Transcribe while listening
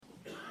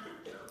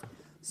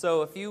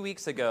So a few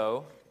weeks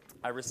ago,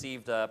 I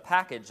received a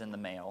package in the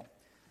mail,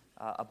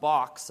 a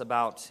box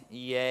about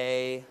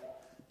yay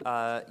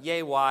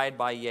wide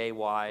by yay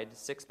wide,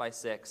 6 by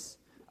 6,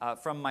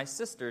 from my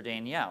sister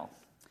Danielle.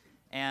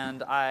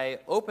 And I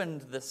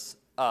opened this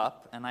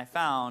up, and I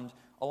found,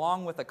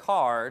 along with a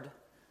card,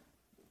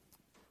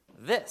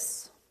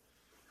 this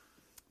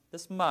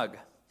mug.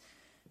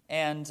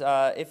 And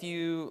if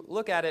you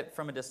look at it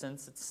from a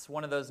distance, it's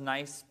one of those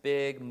nice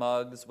big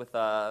mugs with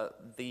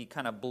the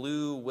kind of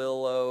blue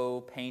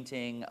willow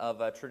painting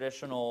of a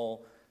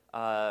traditional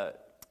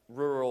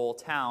rural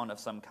town of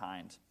some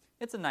kind.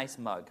 It's a nice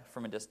mug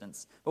from a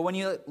distance. But when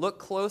you look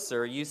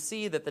closer, you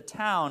see that the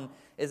town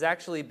is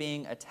actually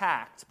being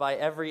attacked by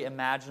every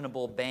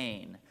imaginable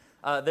bane.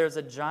 There's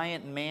a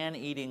giant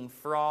man-eating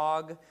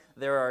frog.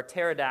 There are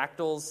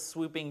pterodactyls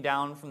swooping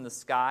down from the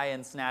sky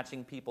and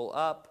snatching people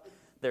up.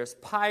 There's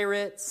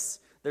pirates,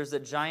 there's a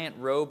giant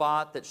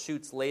robot that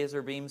shoots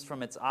laser beams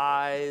from its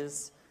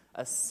eyes,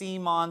 a sea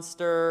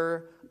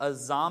monster, a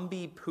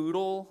zombie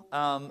poodle,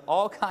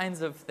 all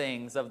kinds of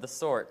things of the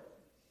sort.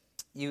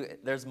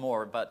 There's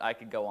more, but I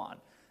could go on.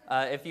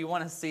 If you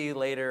want to see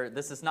later,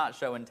 this is not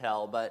show and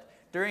tell, but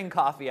during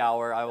coffee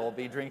hour, I will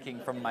be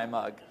drinking from my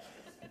mug.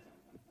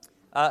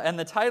 And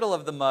the title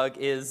of the mug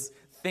is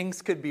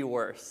Things Could Be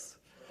Worse.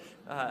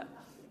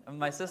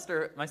 My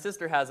sister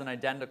has an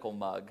identical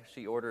mug.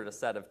 She ordered a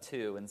set of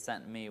 2 and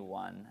sent me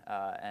one.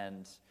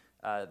 And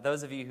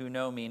those of you who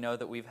know me know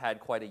that we've had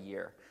quite a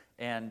year.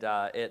 And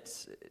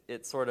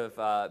it sort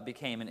of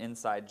became an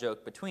inside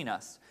joke between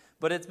us.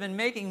 But it's been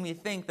making me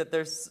think that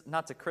there's,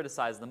 not to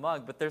criticize the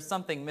mug, but there's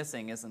something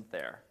missing, isn't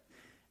there?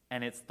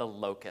 And it's the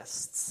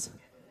locusts.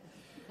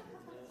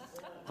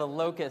 The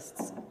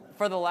locusts.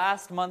 For the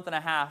last month and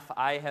a half,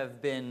 I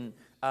have been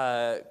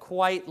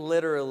quite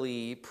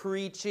literally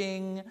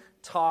preaching,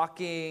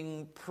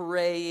 talking,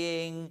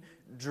 praying,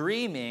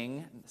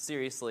 dreaming,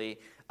 seriously,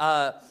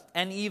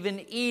 and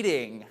even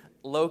eating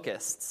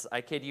locusts.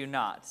 I kid you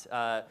not.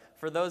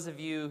 For those of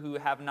you who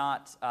have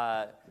not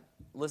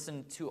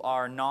listened to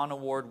our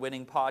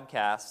non-award-winning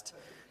podcast,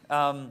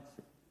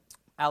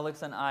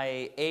 Alex and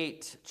I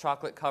ate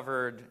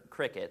chocolate-covered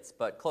crickets,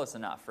 but close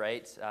enough,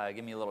 right?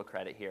 Give me a little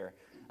credit here.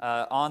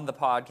 On the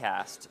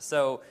podcast.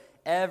 So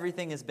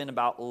everything has been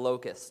about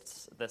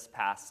locusts this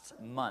past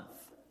month.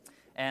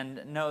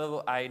 And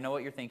no, I know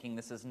what you're thinking.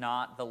 This is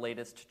not the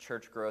latest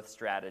church growth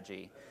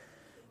strategy.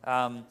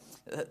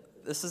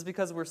 This is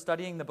because we're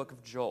studying the book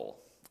of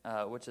Joel,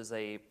 which is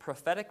a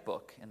prophetic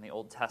book in the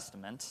Old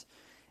Testament.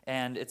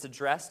 And it's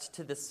addressed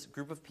to this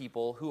group of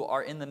people who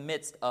are in the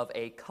midst of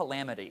a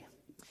calamity.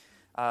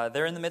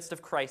 They're in the midst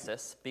of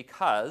crisis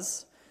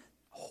because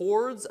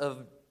hordes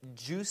of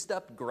juiced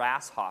up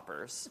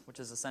grasshoppers, which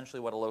is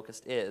essentially what a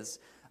locust is,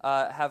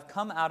 have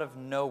come out of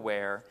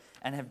nowhere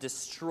and have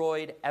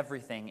destroyed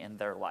everything in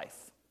their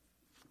life.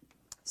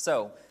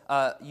 So,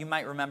 you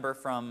might remember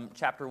from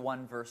chapter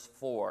 1, verse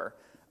 4,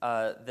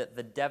 that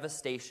the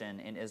devastation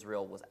in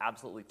Israel was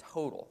absolutely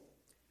total.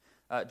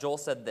 Joel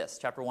said this,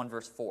 chapter 1,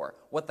 verse 4,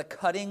 "What the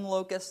cutting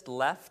locust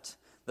left,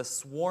 the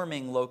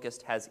swarming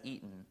locust has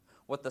eaten.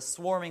 What the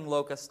swarming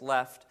locust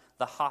left,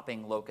 the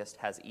hopping locust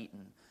has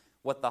eaten.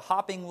 What the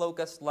hopping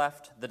locust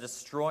left, the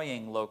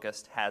destroying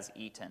locust has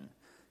eaten."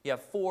 You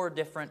have 4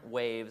 different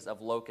waves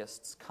of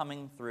locusts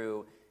coming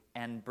through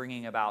and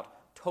bringing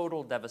about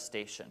total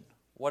devastation.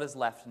 What is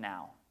left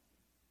now?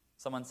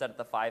 Someone said at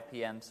the 5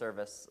 p.m.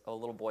 service, a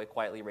little boy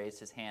quietly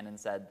raised his hand and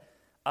said,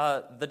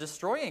 the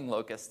destroying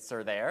locusts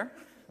are there.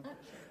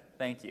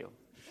 Thank you.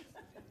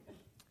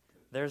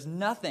 There's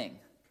nothing.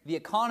 The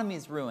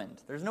economy's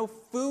ruined. There's no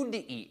food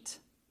to eat.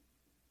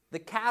 The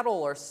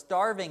cattle are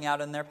starving out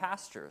in their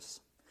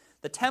pastures.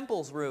 The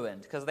temple's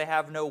ruined because they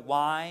have no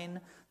wine,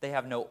 they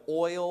have no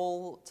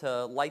oil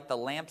to light the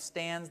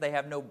lampstands, they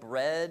have no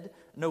bread,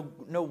 no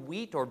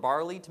wheat or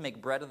barley to make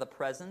bread of the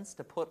presence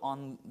to put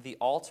on the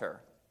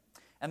altar.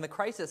 And the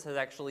crisis has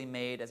actually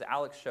made, as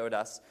Alex showed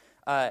us,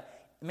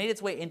 made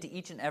its way into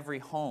each and every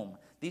home.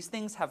 These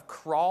things have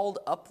crawled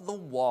up the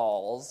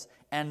walls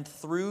and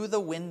through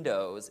the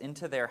windows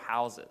into their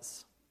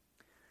houses.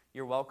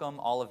 You're welcome.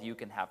 All of you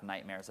can have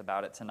nightmares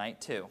about it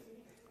tonight, too.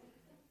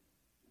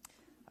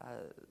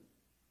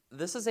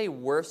 This is a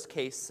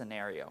worst-case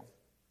scenario.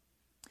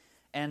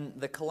 And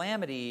the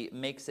calamity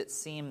makes it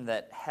seem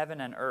that heaven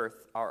and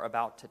earth are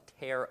about to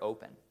tear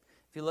open.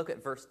 If you look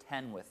at verse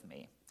 10 with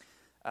me,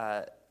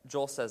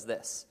 Joel says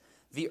this,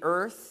 "The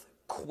earth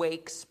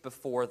quakes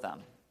before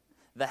them.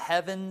 The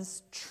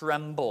heavens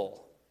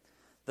tremble.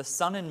 The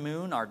sun and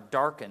moon are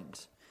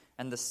darkened,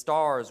 and the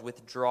stars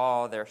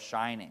withdraw their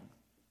shining."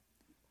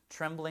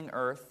 Trembling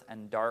earth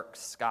and dark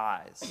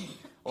skies.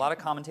 A lot of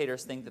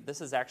commentators think that this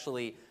is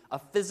actually a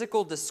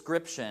physical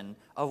description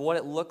of what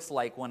it looks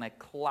like when a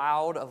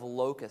cloud of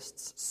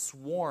locusts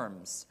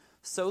swarms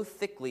so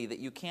thickly that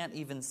you can't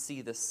even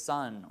see the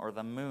sun or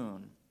the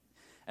moon.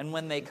 And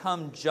when they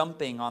come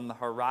jumping on the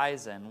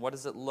horizon, what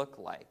does it look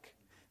like?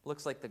 It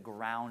looks like the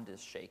ground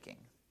is shaking.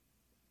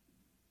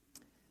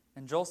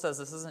 And Joel says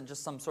this isn't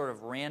just some sort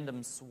of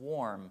random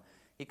swarm.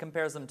 He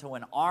compares them to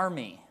an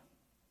army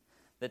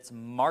that's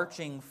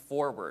marching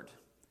forward,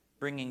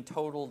 bringing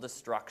total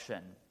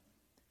destruction.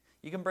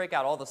 You can break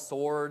out all the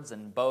swords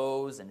and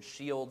bows and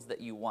shields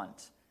that you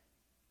want,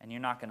 and you're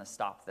not going to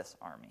stop this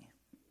army.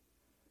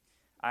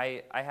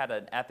 I had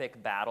an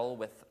epic battle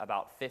with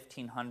about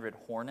 1,500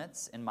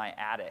 hornets in my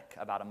attic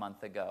about a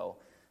month ago,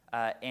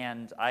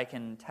 and I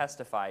can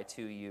testify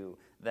to you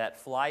that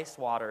fly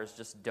swatters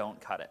just don't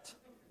cut it.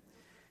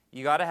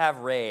 You got to have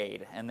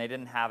raid, and they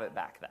didn't have it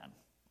back then.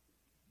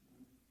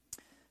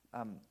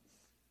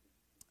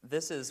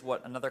 This is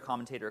what another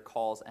commentator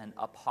calls an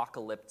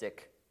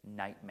apocalyptic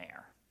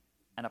nightmare.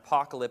 An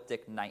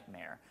apocalyptic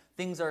nightmare.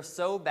 Things are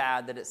so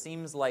bad that it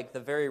seems like the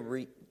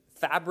very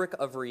fabric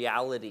of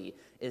reality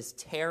is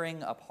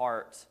tearing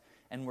apart,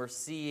 and we're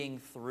seeing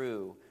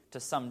through to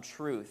some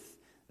truth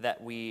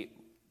that we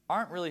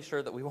aren't really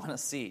sure that we want to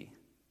see.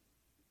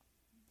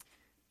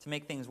 To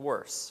make things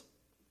worse,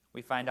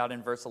 we find out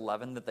in verse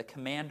 11 that the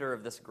commander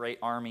of this great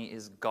army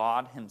is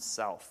God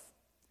himself.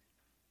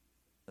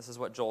 This is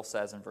what Joel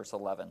says in verse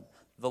 11.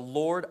 The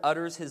Lord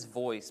utters his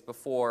voice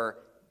before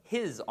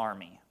his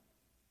army,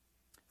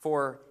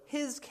 for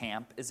his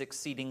camp is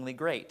exceedingly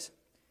great.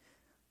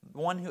 The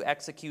one who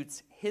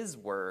executes his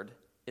word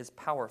is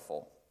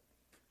powerful.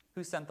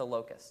 Who sent the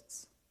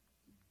locusts?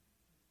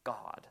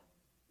 God.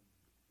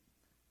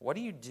 What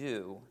do you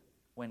do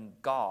when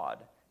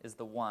God is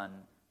the one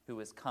who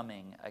is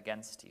coming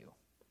against you?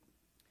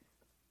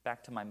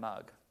 Back to my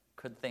mug.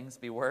 Could things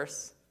be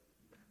worse?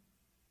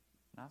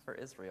 Not for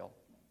Israel.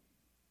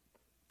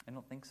 I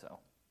don't think so.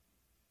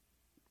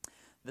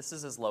 This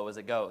is as low as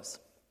it goes.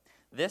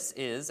 This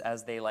is,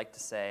 as they like to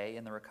say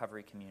in the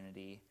recovery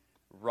community,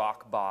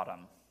 rock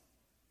bottom.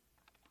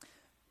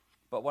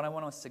 But what I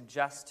want to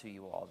suggest to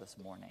you all this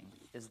morning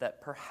is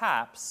that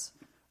perhaps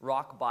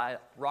rock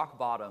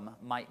bottom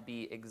might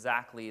be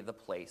exactly the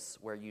place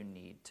where you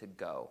need to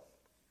go.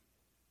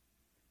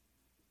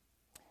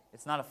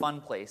 It's not a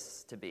fun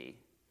place to be,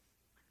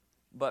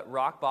 but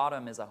rock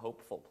bottom is a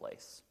hopeful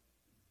place.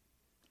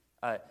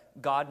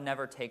 God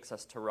never takes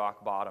us to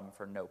rock bottom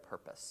for no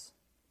purpose.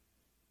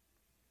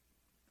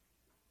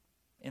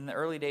 In the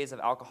early days of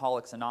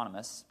Alcoholics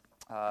Anonymous,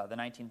 the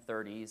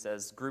 1930s,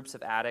 as groups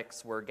of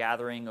addicts were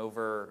gathering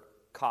over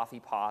coffee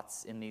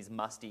pots in these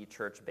musty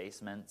church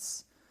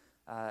basements,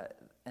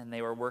 and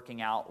they were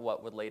working out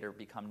what would later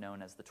become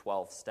known as the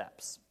 12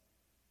 Steps.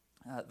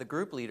 The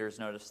group leaders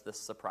noticed this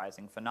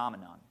surprising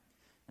phenomenon,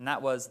 and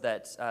that was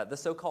that the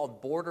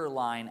so-called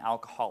borderline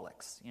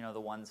alcoholics,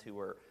 the ones who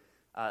were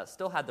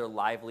still had their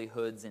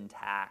livelihoods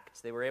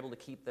intact, they were able to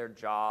keep their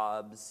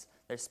jobs,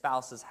 their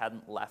spouses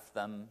hadn't left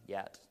them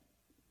yet.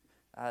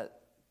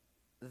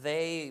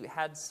 They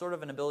had sort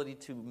of an ability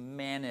to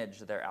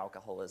manage their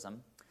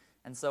alcoholism,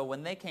 and so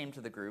when they came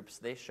to the groups,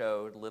 they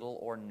showed little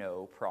or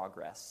no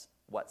progress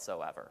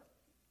whatsoever.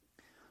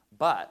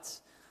 But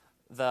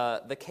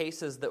the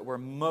cases that were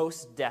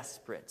most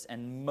desperate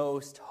and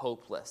most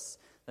hopeless,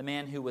 the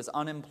man who was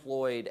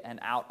unemployed and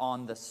out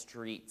on the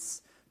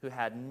streets, who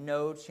had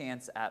no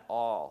chance at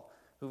all,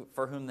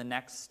 for whom the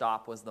next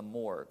stop was the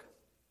morgue,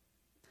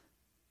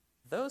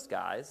 those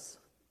guys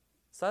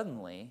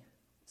suddenly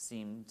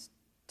seemed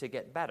to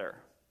get better.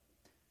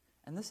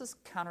 And this is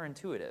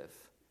counterintuitive.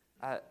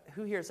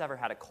 Who here has ever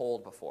had a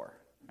cold before,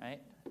 right?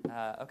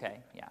 Okay,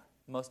 yeah,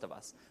 most of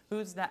us.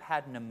 Who's that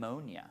had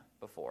pneumonia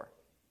before?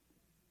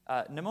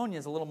 Pneumonia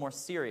is a little more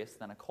serious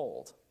than a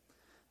cold.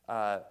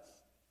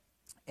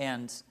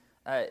 And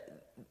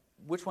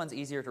which one's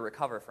easier to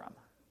recover from?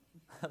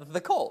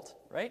 The cold,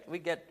 right? We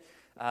get,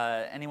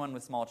 anyone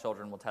with small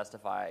children will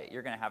testify,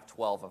 you're going to have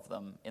 12 of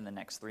them in the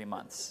next 3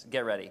 months.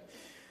 Get ready.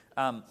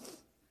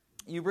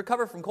 You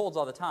recover from colds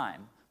all the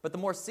time, but the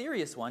more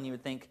serious one, you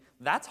would think,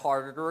 that's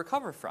harder to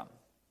recover from.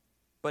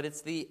 But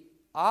it's the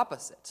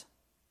opposite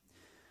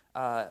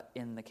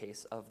in the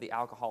case of the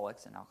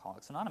alcoholics and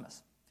Alcoholics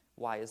Anonymous.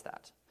 Why is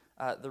that?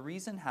 The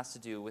reason has to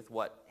do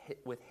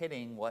with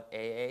hitting what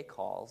AA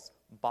calls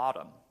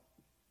bottom.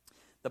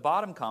 The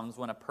bottom comes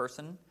when a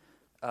person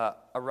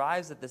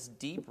arrives at this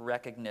deep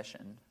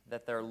recognition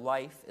that their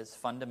life is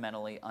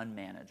fundamentally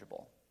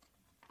unmanageable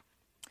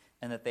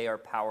and that they are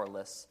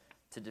powerless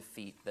to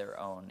defeat their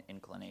own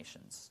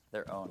inclinations,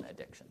 their own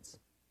addictions.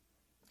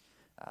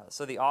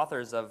 So the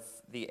authors of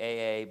the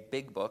AA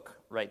Big Book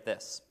write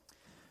this: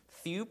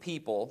 few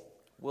people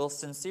will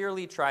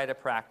sincerely try to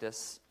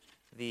practice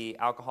the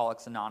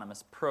Alcoholics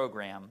Anonymous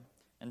program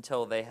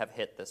until they have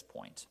hit this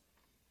point.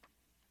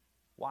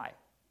 Why?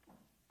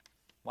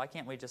 Why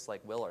can't we just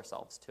will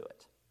ourselves to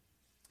it?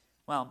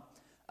 Well,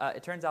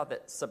 it turns out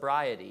that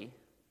sobriety,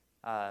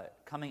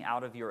 coming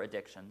out of your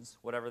addictions,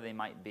 whatever they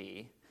might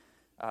be,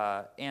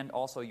 and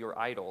also your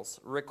idols,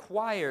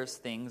 requires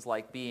things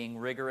like being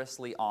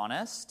rigorously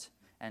honest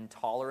and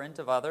tolerant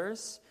of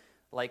others,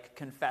 like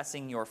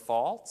confessing your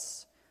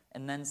faults,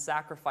 and then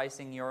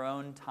sacrificing your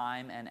own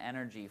time and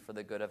energy for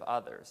the good of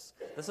others.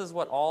 This is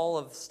what all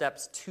of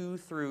steps 2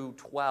 through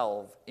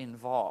 12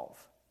 involve.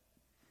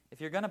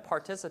 If you're going to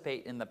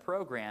participate in the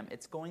program,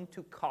 it's going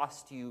to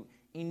cost you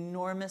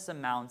enormous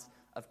amounts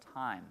of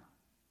time,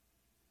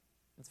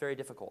 It's very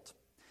difficult.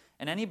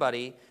 And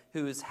anybody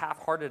who's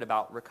half-hearted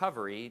about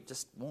recovery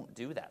just won't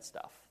do that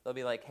stuff. They'll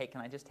be like, hey,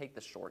 can I just take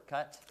the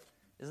shortcut?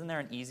 Isn't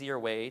there an easier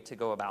way to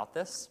go about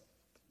this?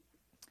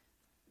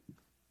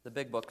 The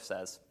Big Book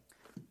says,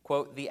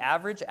 quote, the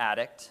average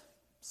addict,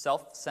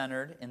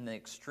 self-centered in the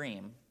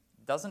extreme,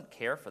 doesn't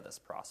care for this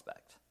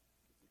prospect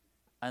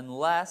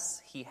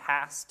unless he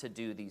has to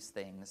do these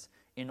things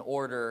in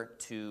order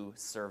to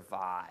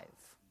survive.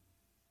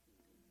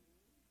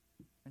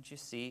 Don't you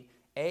see?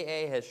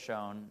 AA has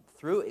shown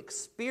through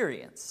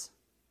experience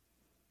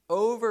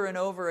over and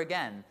over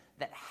again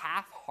that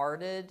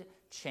half-hearted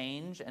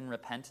change and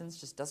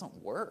repentance just doesn't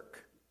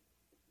work.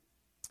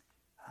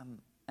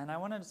 And I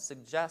want to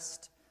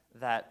suggest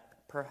that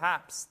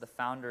perhaps the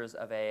founders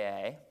of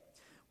AA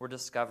were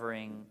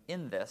discovering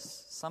in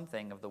this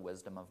something of the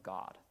wisdom of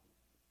God.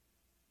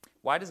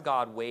 Why does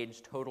God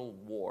wage total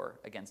war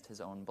against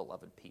his own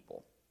beloved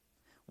people?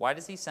 Why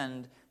does he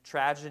send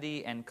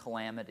tragedy and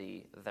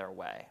calamity their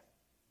way?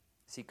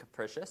 Is he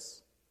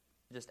capricious?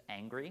 Just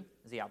angry?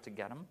 Is he out to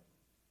get them?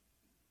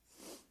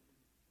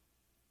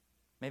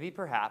 Maybe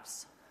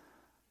perhaps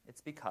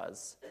it's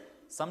because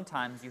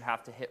sometimes you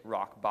have to hit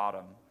rock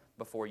bottom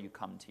before you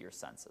come to your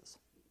senses.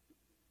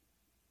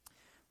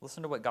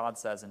 Listen to what God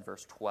says in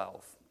verse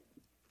 12.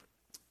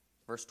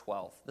 Verse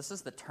 12. This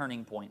is the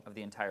turning point of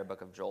the entire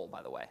book of Joel,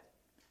 by the way.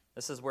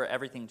 This is where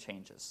everything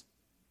changes.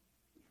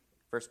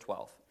 Verse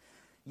 12.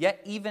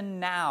 Yet even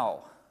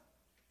now,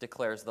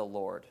 declares the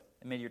Lord,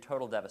 amid your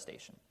total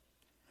devastation,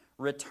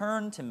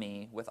 return to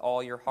me with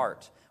all your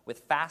heart, with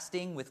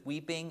fasting, with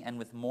weeping, and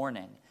with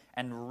mourning,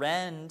 and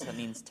rend, that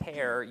means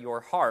tear,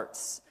 your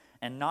hearts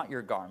and not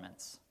your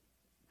garments.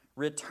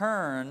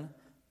 Return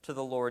to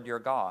the Lord your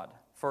God,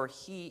 for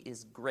he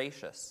is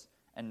gracious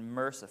and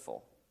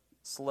merciful,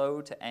 slow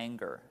to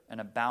anger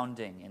and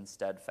abounding in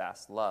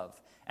steadfast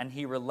love, and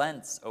he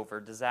relents over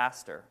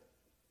disaster.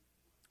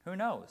 Who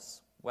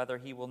knows whether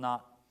he will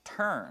not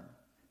turn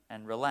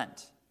and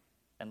relent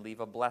and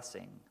leave a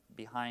blessing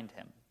behind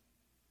him,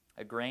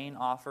 a grain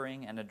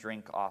offering and a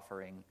drink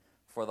offering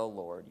for the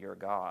Lord your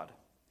God.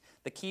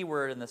 The key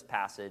word in this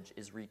passage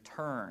is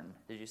return.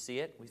 Did you see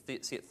it? We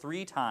see it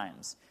 3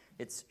 times.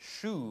 It's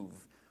shuv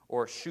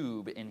or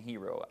shub in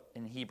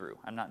Hebrew.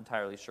 I'm not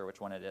entirely sure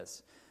which one it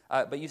is.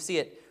 But you see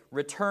it,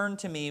 return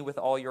to me with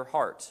all your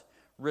heart.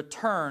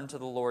 Return to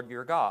the Lord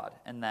your God.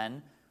 And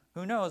then,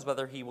 who knows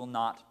whether he will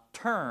not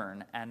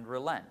turn and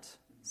relent.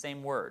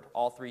 Same word,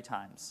 all 3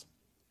 times.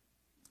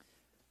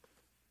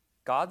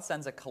 God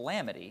sends a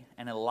calamity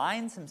and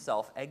aligns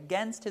himself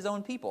against his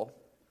own people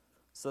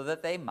so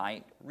that they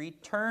might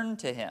return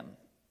to him.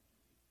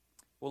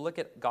 We'll look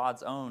at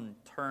God's own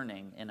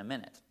turning in a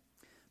minute.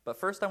 But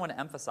first I want to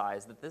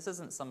emphasize that this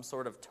isn't some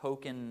sort of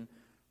token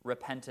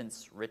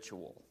repentance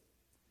ritual.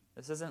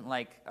 This isn't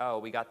like, oh,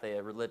 we got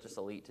the religious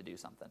elite to do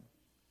something.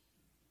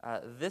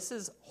 This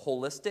is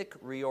holistic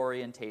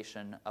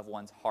reorientation of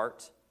one's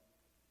heart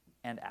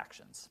and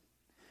actions.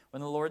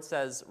 When the Lord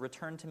says,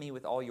 return to me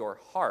with all your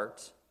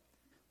heart,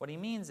 what he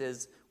means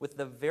is with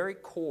the very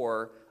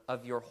core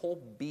of your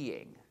whole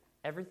being,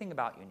 everything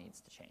about you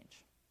needs to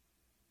change.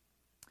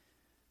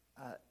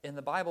 In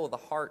the Bible, the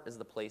heart is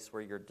the place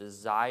where your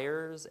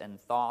desires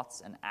and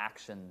thoughts and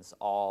actions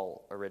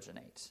all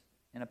originate.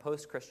 In a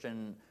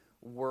post-Christian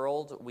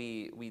world,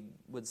 we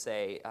would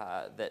say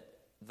that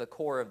the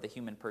core of the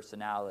human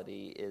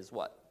personality is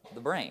what? The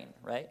brain,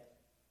 right?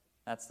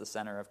 That's the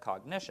center of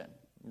cognition.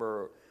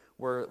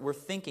 We're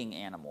thinking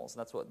animals.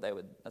 That's what we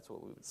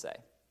would say.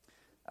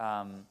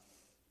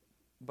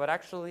 But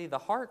actually, the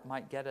heart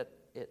might get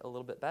it a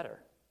little bit better.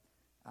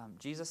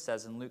 Jesus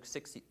says in Luke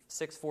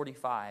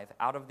 6:45,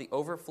 out of the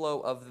overflow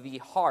of the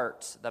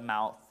heart, the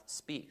mouth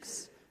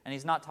speaks. And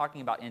he's not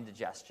talking about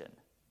indigestion.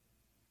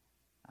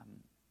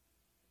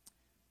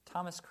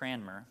 Thomas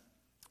Cranmer,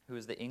 who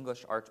is the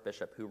English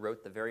archbishop who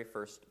wrote the very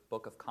first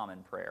Book of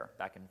Common Prayer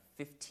back in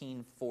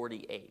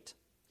 1548,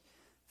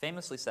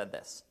 famously said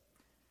this.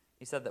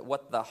 He said that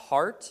what the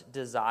heart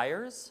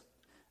desires,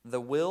 the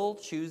will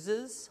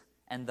chooses,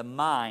 and the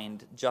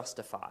mind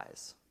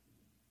justifies.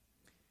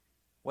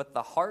 What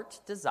the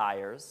heart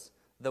desires,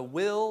 the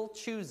will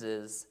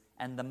chooses,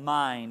 and the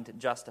mind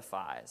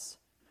justifies.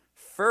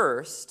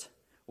 First,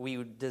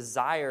 we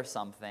desire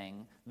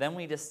something, then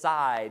we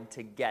decide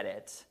to get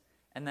it,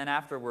 and then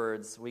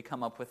afterwards we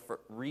come up with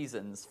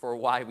reasons for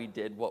why we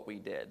did what we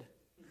did.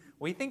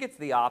 We think it's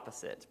the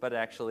opposite, but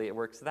actually it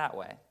works that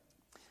way.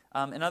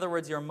 In other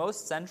words, your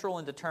most central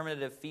and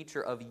determinative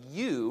feature of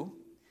you,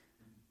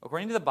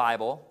 according to the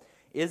Bible,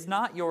 is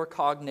not your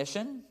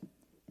cognition,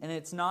 and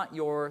it's not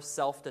your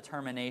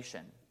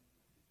self-determination.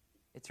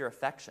 It's your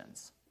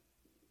affections.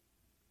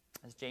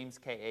 As James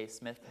K.A.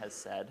 Smith has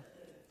said,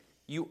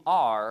 you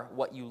are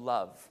what you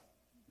love.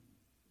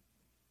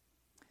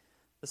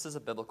 This is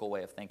a biblical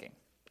way of thinking.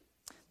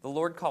 The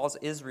Lord calls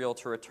Israel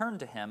to return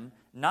to him,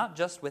 not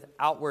just with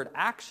outward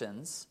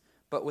actions,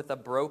 but with a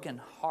broken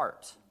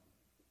heart,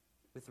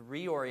 with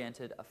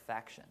reoriented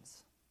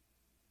affections.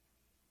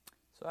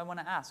 So I want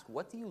to ask,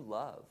 what do you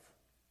love?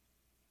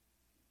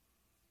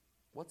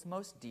 What's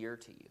most dear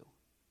to you?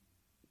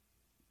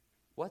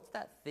 What's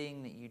that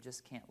thing that you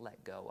just can't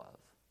let go of?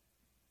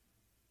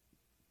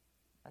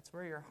 That's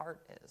where your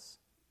heart is.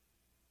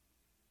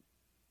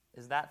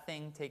 Is that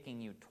thing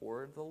taking you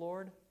toward the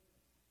Lord,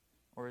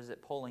 or is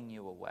it pulling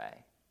you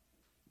away?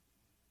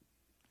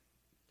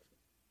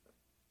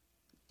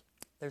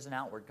 There's an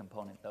outward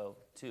component, though,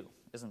 too,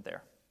 isn't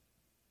there?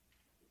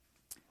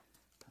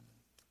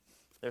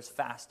 There's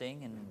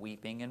fasting and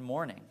weeping and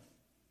mourning.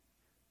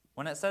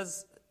 When it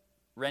says,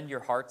 rend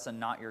your hearts and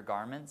not your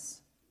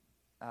garments,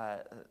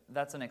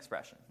 that's an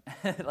expression.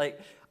 I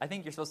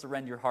think you're supposed to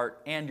rend your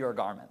heart and your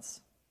garments.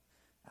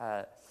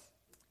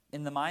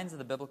 In the minds of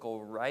the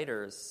biblical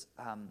writers,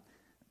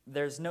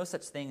 there's no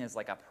such thing as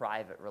like a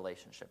private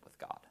relationship with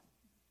God.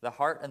 The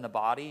heart and the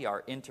body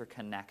are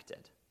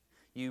interconnected.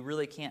 You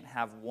really can't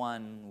have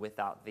one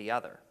without the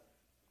other.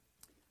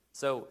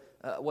 So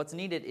what's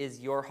needed is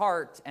your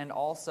heart and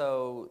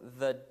also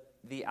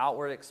the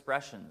outward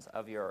expressions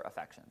of your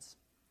affections.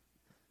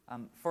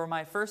 For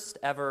my first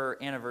ever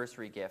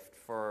anniversary gift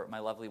for my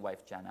lovely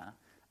wife, Jenna,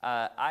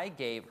 I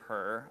gave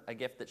her a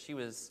gift that she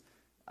was,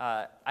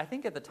 I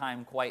think at the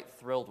time, quite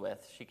thrilled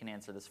with. She can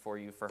answer this for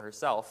you for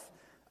herself.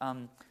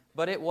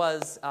 But it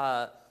was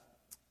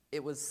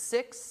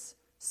 6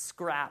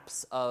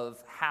 scraps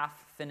of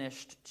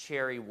half-finished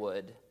cherry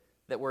wood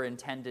that were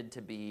intended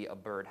to be a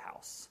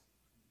birdhouse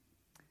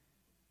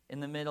in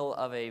the middle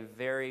of a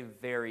very,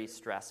 very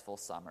stressful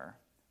summer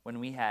when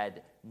we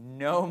had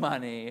no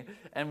money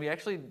and we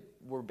actually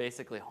were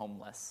basically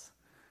homeless.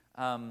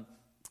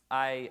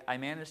 I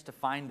managed to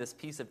find this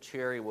piece of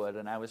cherry wood,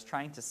 and I was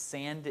trying to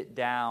sand it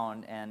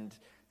down and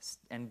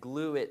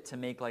glue it to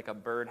make like a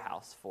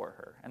birdhouse for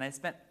her. And I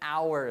spent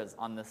hours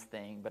on this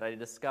thing, but I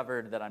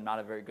discovered that I'm not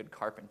a very good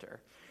carpenter.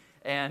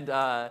 And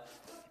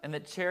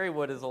that cherry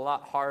wood is a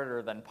lot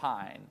harder than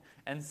pine.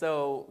 And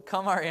so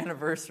come our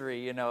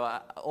anniversary,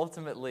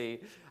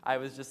 ultimately I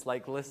was just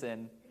like,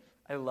 listen,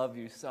 I love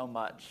you so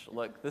much.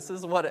 Look, this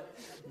is what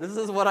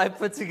I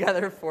put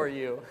together for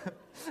you.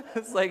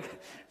 It's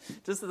like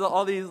just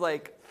all these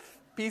like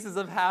pieces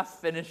of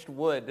half-finished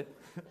wood.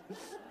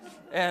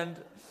 And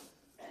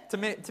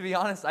to be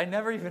honest, I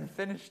never even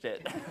finished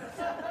it.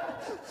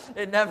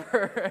 It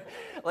never,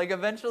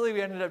 eventually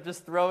we ended up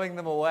just throwing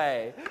them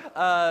away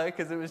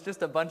because it was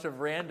just a bunch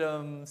of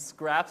random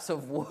scraps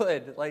of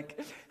wood.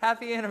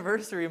 Happy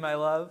anniversary, my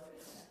love.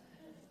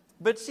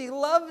 But she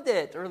loved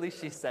it, or at least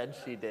she said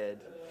she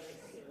did.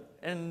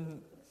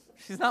 And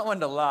she's not one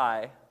to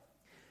lie.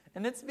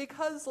 And it's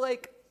because,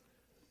 what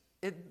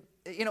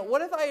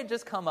if I had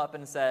just come up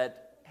and said,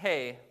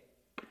 hey,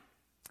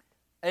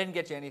 I didn't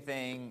get you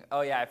anything. Oh,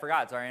 yeah, I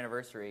forgot. It's our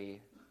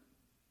anniversary.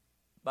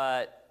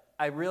 But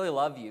I really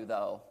love you,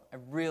 though. I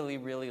really,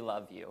 really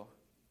love you.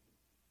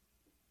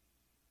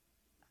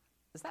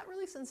 Is that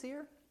really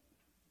sincere?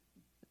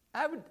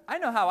 I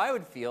know how I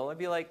would feel. I'd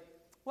be like,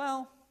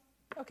 well,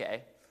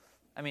 okay.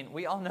 I mean,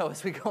 we all know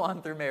as we go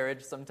on through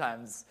marriage,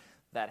 sometimes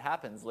that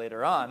happens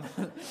later on.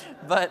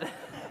 But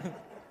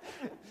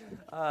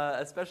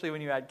especially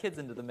when you add kids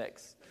into the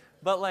mix.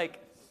 But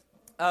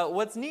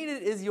what's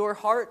needed is your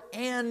heart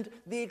and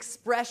the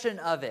expression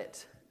of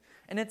it.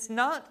 And it's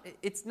not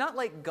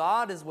like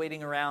God is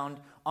waiting around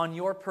on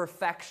your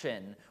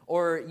perfection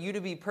or you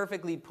to be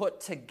perfectly put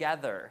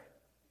together,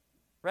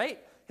 right?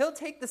 He'll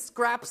take the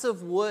scraps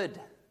of wood.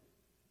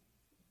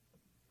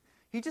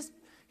 He just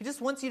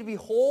wants you to be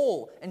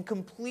whole and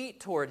complete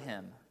toward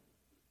him.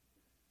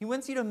 He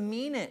wants you to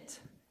mean it.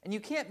 And you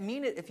can't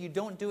mean it if you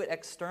don't do it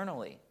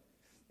externally.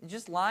 You're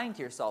just lying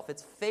to yourself.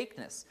 It's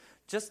fakeness.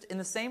 Just in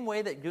the same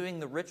way that doing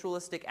the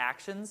ritualistic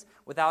actions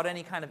without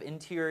any kind of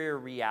interior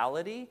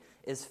reality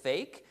is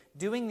fake,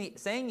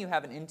 saying you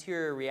have an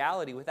interior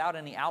reality without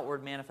any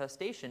outward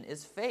manifestation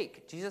is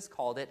fake. Jesus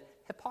called it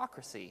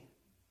hypocrisy.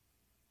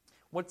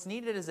 What's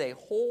needed is a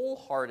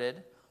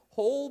wholehearted,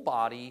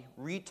 whole-body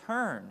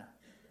return.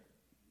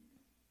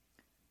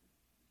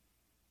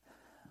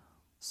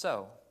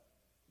 So,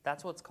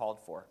 that's what's called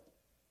for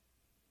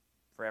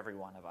every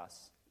one of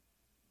us.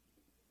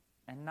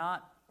 And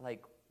not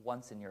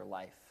once in your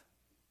life.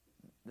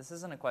 This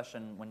isn't a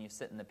question when you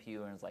sit in the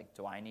pew and it's like,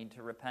 do I need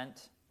to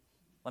repent?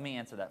 Let me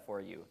answer that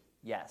for you.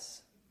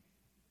 Yes.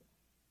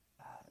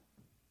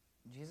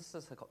 Jesus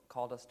has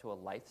called us to a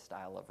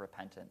lifestyle of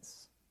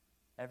repentance.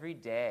 Every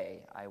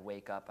day I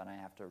wake up and I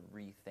have to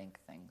rethink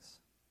things.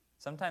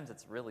 Sometimes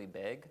it's really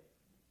big.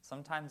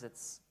 Sometimes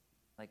it's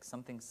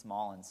something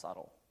small and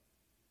subtle.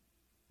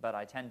 But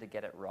I tend to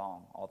get it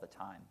wrong all the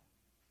time.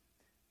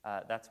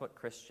 That's what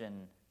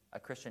a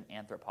Christian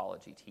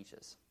anthropology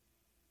teaches.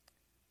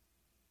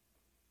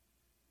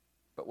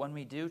 But when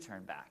we do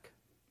turn back,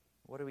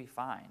 what do we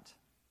find?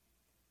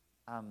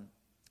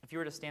 If you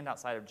were to stand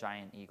outside of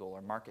Giant Eagle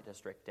or Market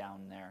District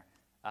down there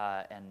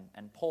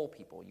and poll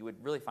people, you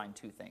would really find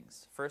 2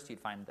 things. First,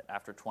 you'd find that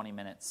after 20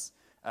 minutes,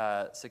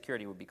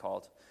 security would be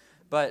called.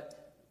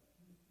 But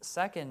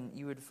second,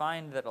 you would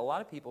find that a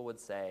lot of people would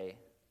say,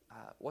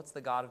 what's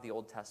the God of the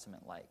Old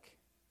Testament like?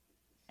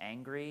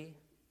 Angry,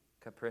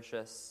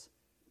 capricious,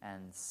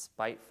 and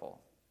spiteful.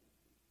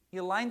 He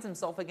aligns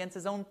himself against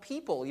his own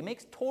people. He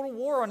makes total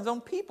war on his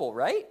own people,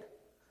 right?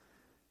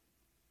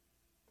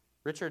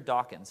 Richard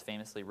Dawkins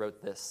famously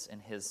wrote this in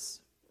his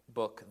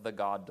book, The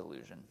God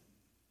Delusion.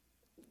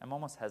 I'm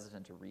almost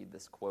hesitant to read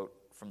this quote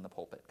from the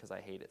pulpit because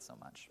I hate it so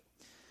much.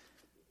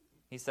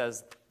 He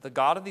says, "The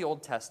God of the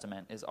Old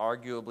Testament is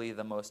arguably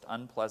the most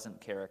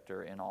unpleasant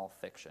character in all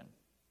fiction.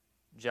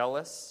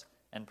 Jealous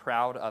and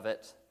proud of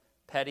it,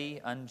 petty,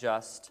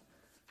 unjust,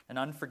 an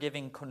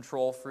unforgiving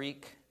control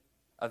freak,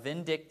 a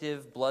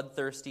vindictive,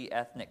 bloodthirsty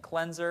ethnic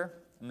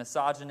cleanser,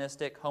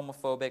 misogynistic,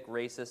 homophobic,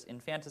 racist,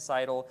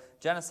 infanticidal,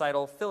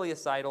 genocidal,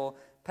 filicidal,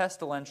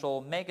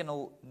 pestilential,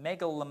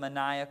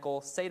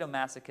 megalomaniacal,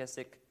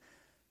 sadomasochistic,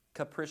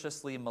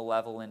 capriciously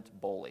malevolent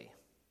bully."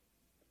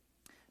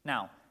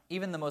 Now,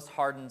 even the most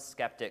hardened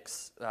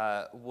skeptics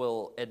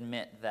will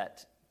admit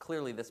that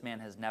clearly this man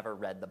has never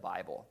read the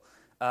Bible.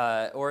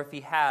 Or if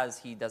he has,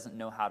 he doesn't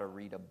know how to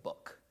read a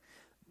book.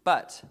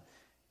 But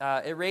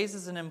it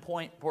raises an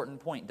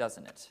important point,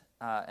 doesn't it?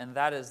 And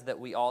that is that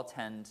we all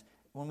tend,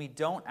 when we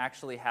don't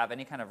actually have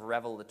any kind of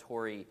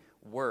revelatory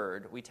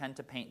word, we tend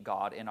to paint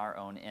God in our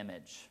own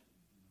image.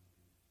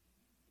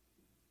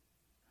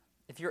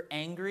 If you're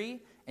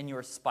angry and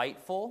you're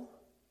spiteful,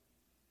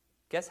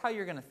 guess how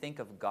you're going to think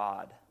of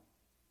God?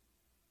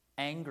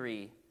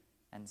 Angry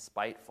and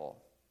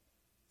spiteful.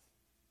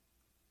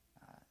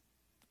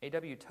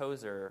 A.W.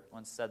 Tozer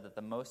once said that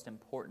the most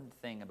important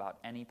thing about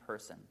any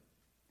person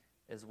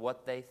is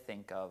what they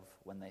think of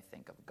when they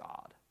think of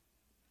God.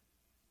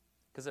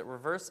 Because it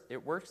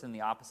works in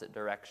the opposite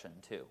direction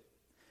too.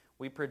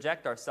 We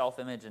project our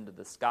self-image into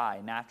the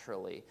sky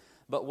naturally,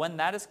 but when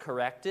that is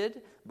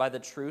corrected by the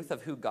truth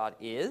of who God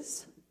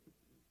is,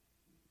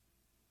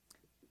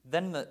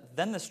 then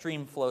the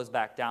stream flows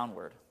back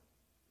downward.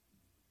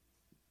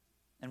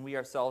 And we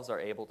ourselves are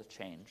able to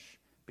change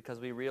because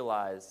we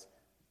realize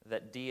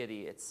that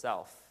deity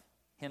itself,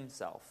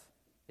 himself,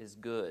 is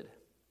good.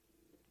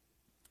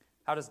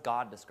 How does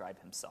God describe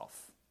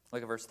himself?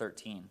 Look at verse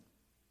 13.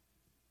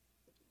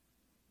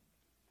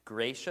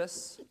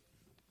 Gracious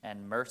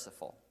and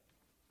merciful,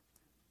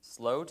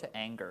 slow to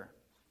anger,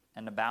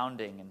 and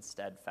abounding in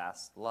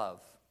steadfast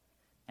love,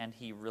 and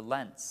he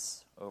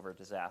relents over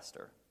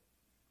disaster.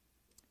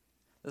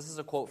 This is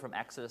a quote from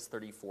Exodus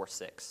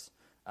 34:6.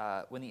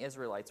 When the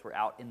Israelites were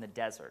out in the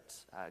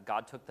desert,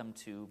 God took them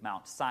to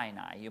Mount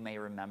Sinai. You may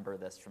remember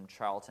this from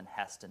Charlton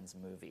Heston's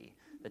movie,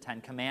 The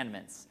Ten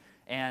Commandments.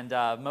 And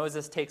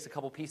Moses takes a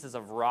couple pieces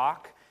of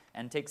rock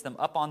and takes them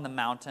up on the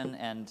mountain,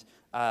 and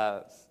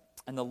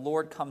the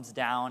Lord comes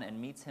down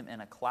and meets him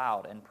in a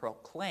cloud and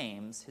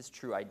proclaims his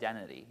true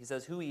identity. He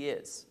says who he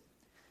is.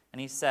 And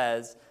he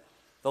says,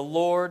 the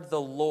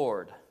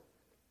Lord,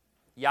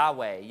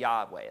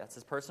 Yahweh, that's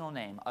his personal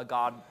name, a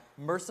God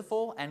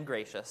merciful and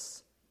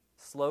gracious,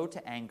 slow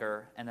to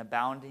anger, and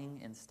abounding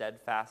in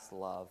steadfast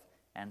love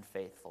and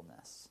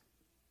faithfulness.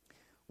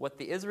 What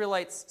the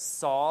Israelites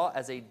saw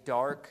as a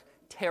dark,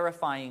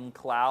 terrifying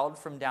cloud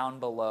from down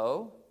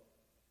below,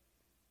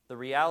 the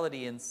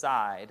reality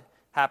inside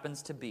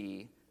happens to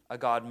be a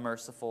God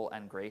merciful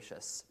and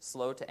gracious,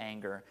 slow to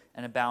anger,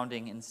 and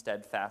abounding in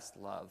steadfast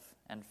love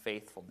and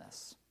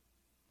faithfulness.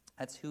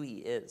 That's who he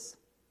is.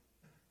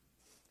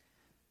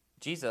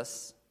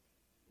 Jesus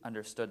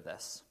understood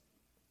this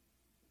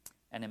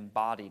and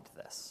embodied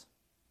this,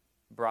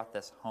 brought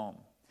this home.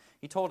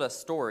 He told a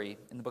story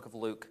in the book of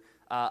Luke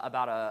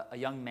about a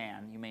young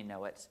man, you may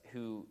know it,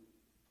 who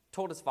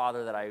told his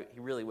father that he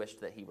really wished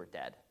that he were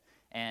dead.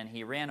 And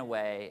he ran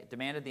away,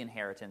 demanded the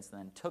inheritance,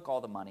 and then took all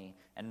the money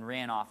and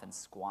ran off and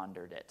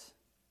squandered it,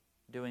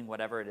 doing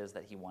whatever it is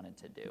that he wanted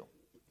to do.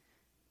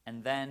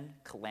 And then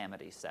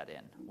calamity set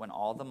in when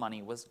all the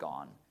money was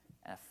gone,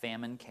 and a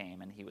famine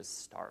came, and he was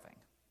starving.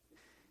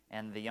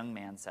 And the young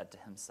man said to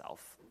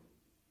himself,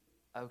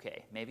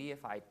 okay, maybe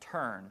if I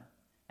turn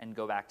and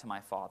go back to my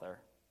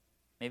father,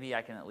 maybe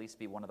I can at least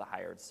be one of the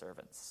hired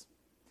servants.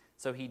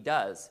 So he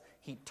does.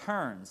 He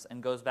turns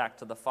and goes back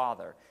to the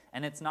father.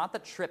 And it's not the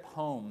trip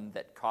home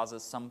that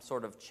causes some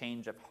sort of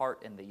change of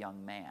heart in the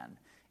young man.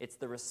 It's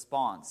the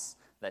response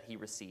that he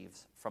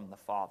receives from the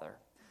father.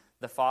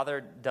 The father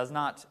does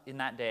not, in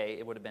that day,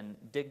 it would have been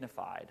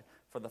dignified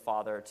for the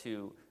father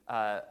to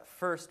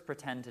first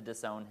pretend to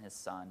disown his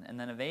son. And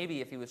then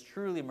maybe if he was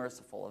truly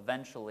merciful,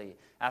 eventually,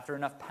 after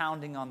enough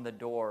pounding on the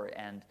door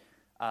and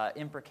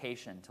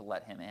imprecation, to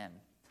let him in.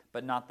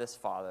 But not this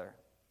father.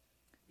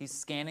 He's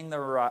scanning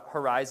the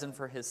horizon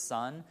for his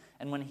son,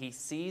 and when he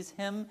sees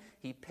him,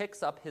 he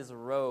picks up his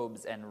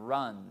robes and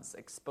runs,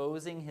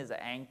 exposing his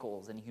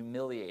ankles and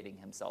humiliating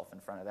himself in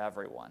front of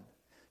everyone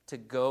to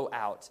go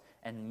out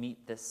and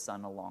meet this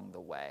son along the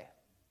way.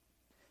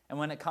 And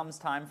when it comes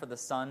time for the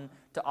son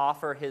to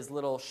offer his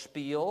little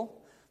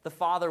spiel, the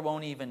father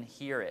won't even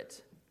hear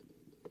it.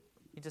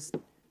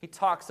 He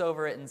talks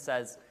over it and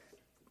says,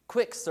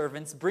 quick,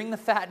 servants, bring the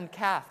fattened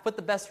calf, put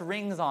the best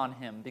rings on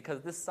him,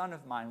 because this son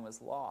of mine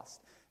was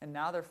lost, and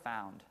now they're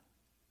found.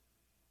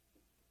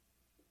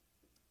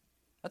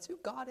 That's who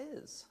God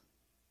is.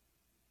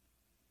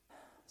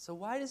 So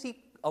why does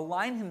he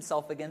align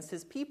himself against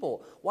his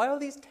people? Why all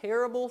these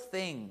terrible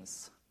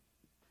things?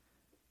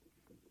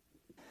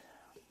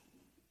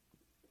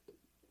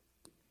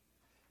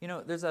 You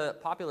know, there's a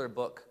popular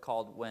book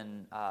called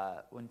When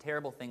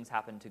Terrible Things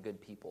Happen to Good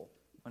People.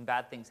 When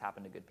Bad Things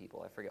Happen to Good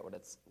People. I forget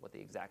what the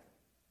exact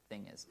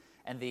thing is.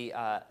 And the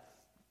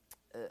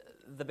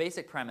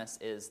basic premise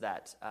is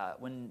that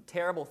when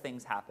terrible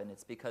things happen,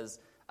 it's because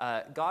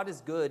God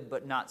is good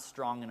but not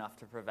strong enough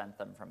to prevent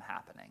them from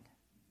happening.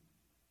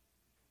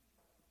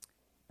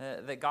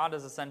 That God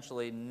is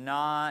essentially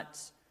not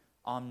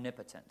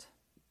omnipotent.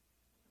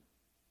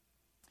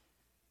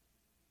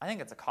 I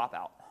think it's a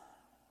cop-out.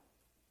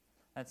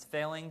 That's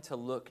failing to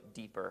look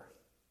deeper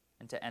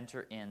and to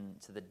enter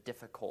into the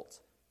difficult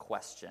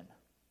question.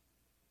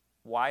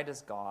 Why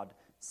does God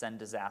send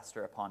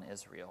disaster upon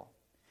Israel?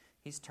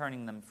 He's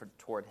turning them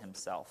toward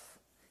himself.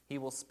 He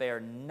will spare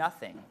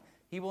nothing.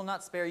 He will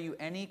not spare you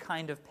any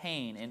kind of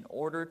pain in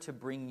order to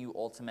bring you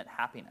ultimate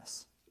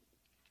happiness.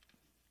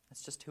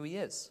 That's just who he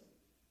is.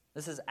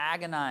 This is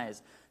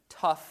agonized,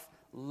 tough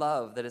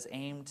love that is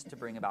aimed to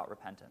bring about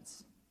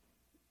repentance.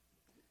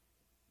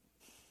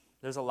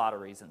 There's a lot of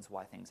reasons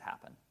why things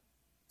happen.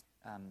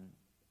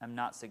 I'm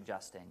not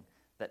suggesting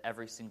that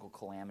every single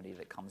calamity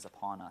that comes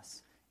upon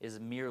us is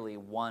merely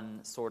one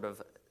sort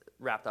of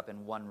wrapped up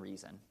in one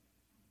reason.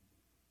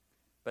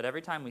 But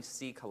every time we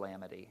see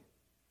calamity,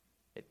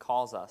 it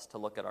calls us to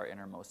look at our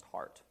innermost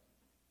heart,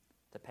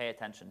 to pay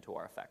attention to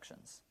our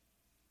affections,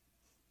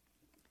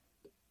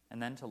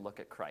 and then to look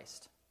at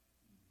Christ,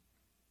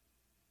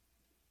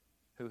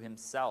 who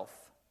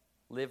himself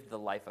lived the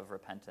life of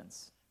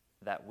repentance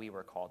that we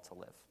were called to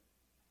live,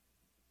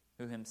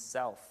 who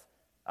himself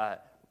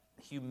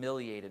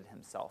humiliated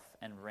himself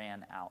and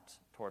ran out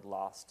toward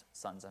lost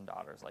sons and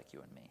daughters like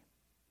you and me.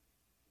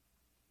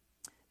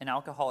 In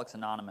Alcoholics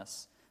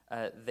Anonymous,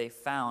 they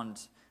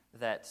found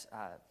that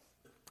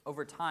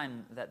over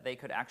time that they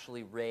could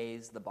actually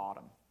raise the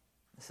bottom.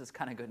 This is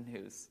kind of good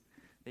news,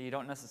 that you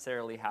don't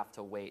necessarily have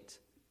to wait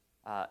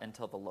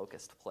until the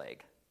locust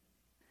plague.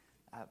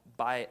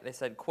 They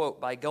said, quote,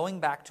 by going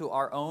back to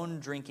our own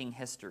drinking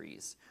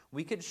histories,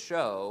 we could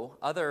show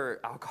other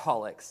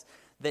alcoholics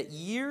that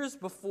years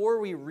before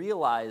we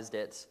realized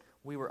it,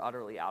 we were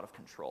utterly out of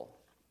control.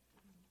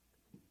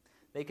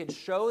 They could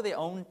show their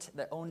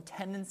own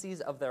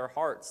tendencies of their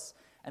hearts,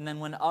 and then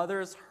when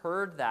others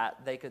heard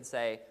that, they could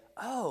say,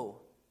 oh,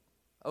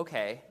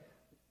 okay,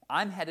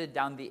 I'm headed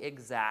down the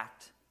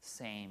exact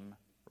same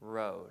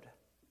road.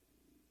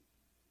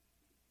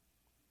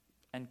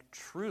 And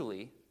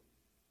truly,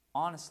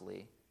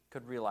 honestly,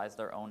 could realize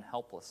their own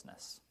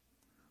helplessness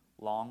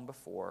long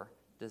before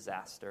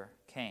disaster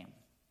came.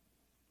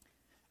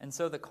 And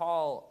so the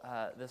call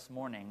this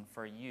morning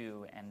for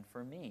you and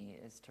for me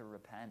is to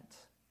repent,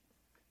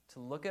 to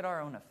look at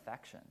our own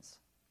affections,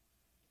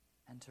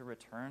 and to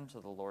return to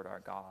the Lord our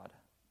God.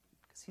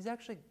 Because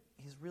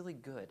he's really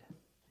good.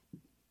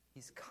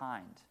 He's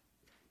kind.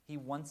 He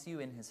wants you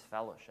in his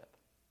fellowship.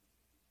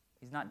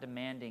 He's not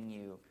demanding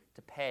you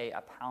to pay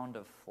a pound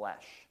of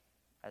flesh,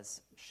 as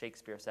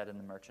Shakespeare said in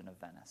The Merchant of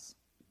Venice.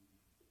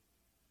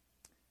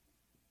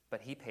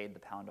 But he paid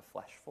the pound of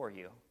flesh for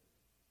you.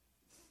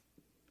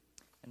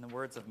 In the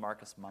words of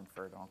Marcus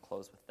Mumford, I'll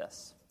close with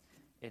this: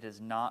 it is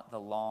not the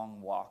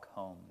long walk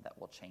home that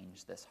will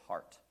change this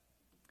heart.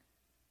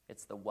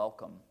 It's the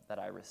welcome that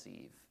I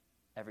receive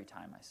every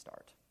time I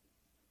start.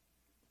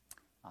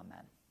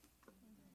 Amen.